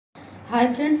Hi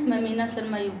friends, मैं Meena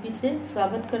Sharma UP से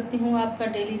स्वागत करती हूँ आपका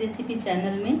डेली रेसिपी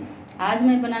चैनल में। आज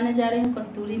मैं बनाने जा रही हूँ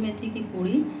कस्तूरी मेथी की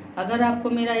पूड़ी। अगर आपको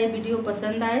मेरा ये वीडियो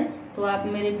पसंद आए तो आप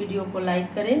मेरे वीडियो को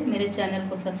लाइक करें, मेरे चैनल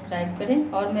को सब्सक्राइब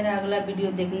करें और मेरा अगला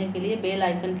वीडियो देखने के लिए बेल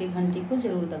आइकन की घंटी को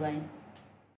ज़रूर दबाएँ।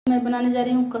 मैं बनाने जा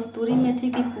रही हूँ कस्तूरी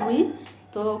मेथी की पूड़ी।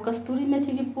 तो कस्तूरी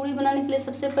मेथी की पूड़ी बनाने के लिए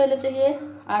सबसे पहले चाहिए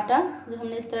आटा, जो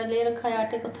हमने इस तरह ले रखा है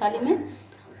आटे को थाली में।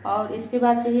 और इसके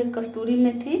बाद चाहिए कस्तूरी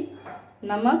मेथी,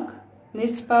 नमक,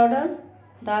 मिर्च पाउडर,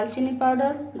 दालचीनी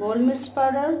पाउडर, गोल मिर्च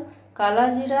पाउडर, काला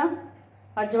जीरा,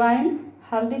 अजवाइन,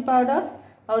 हल्दी पाउडर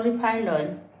और रिफाइंड ऑयल।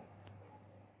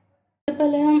 सबसे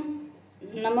पहले हम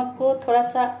नमक को थोड़ा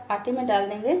सा आटे में डाल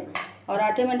देंगे और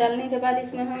आटे में डालने के बाद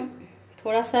इसमें हम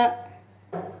थोड़ा सा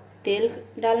तेल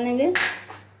डाल देंगे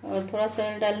और थोड़ा सा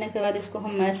ऑयल डालने के बाद इसको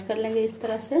हम मैश कर लेंगे। इस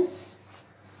तरह से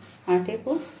आटे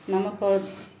को नमक और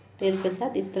तेल के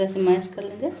साथ इस तरह से मैश कर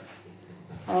लेंगे।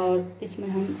 और इसमें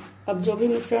हम अब जो भी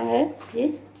मिश्रण है, ये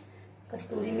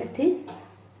कस्तूरी मेथी,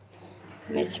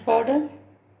 मिर्च पाउडर,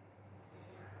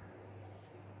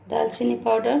 दालचीनी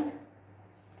पाउडर,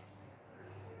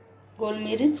 गोल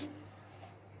मिर्च,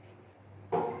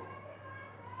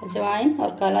 अजवाइन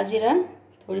और काला जीरा,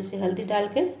 थोड़ी सी हल्दी डाल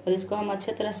के और इसको हम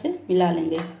अच्छे तरह से मिला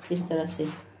लेंगे। इस तरह से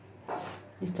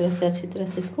अच्छी तरह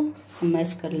से इसको हम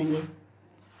मैश कर लेंगे।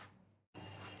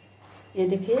 ये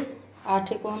देखिए,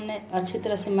 आटे को हमने अच्छी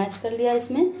तरह से मैश कर लिया।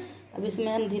 अब इसमें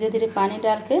हम धीरे धीरे पानी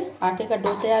डाल के आटे का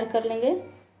डो तैयार कर लेंगे।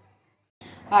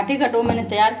 आटे का डो मैंने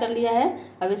तैयार कर लिया है।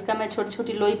 अब इसका मैं छोटी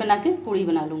छोटी लोई बना के पूड़ी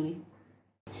बना लूँगी।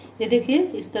 ये देखिए,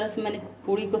 इस तरह से मैंने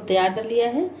पूड़ी को तैयार कर लिया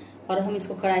है और हम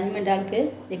इसको कढ़ाई में डाल के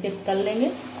एक एक तल लेंगे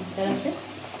इस तरह से।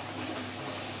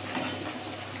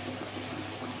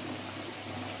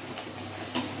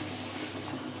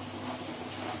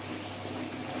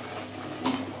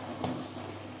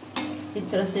 इस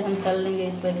तरह से हम तल लेंगे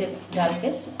इस पर डाल के।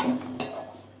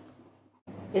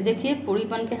 ये देखिए, पूड़ी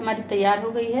बन के हमारी तैयार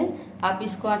हो गई है। आप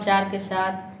इसको अचार के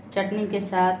साथ, चटनी के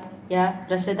साथ या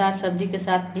रसेदार सब्जी के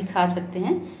साथ भी खा सकते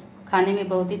हैं। खाने में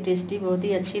बहुत ही टेस्टी, बहुत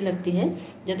ही अच्छी लगती है।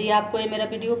 यदि आपको ये मेरा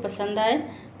वीडियो पसंद आए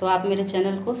तो आप मेरे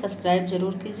चैनल को सब्सक्राइब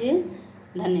ज़रूर कीजिए।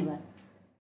 धन्यवाद।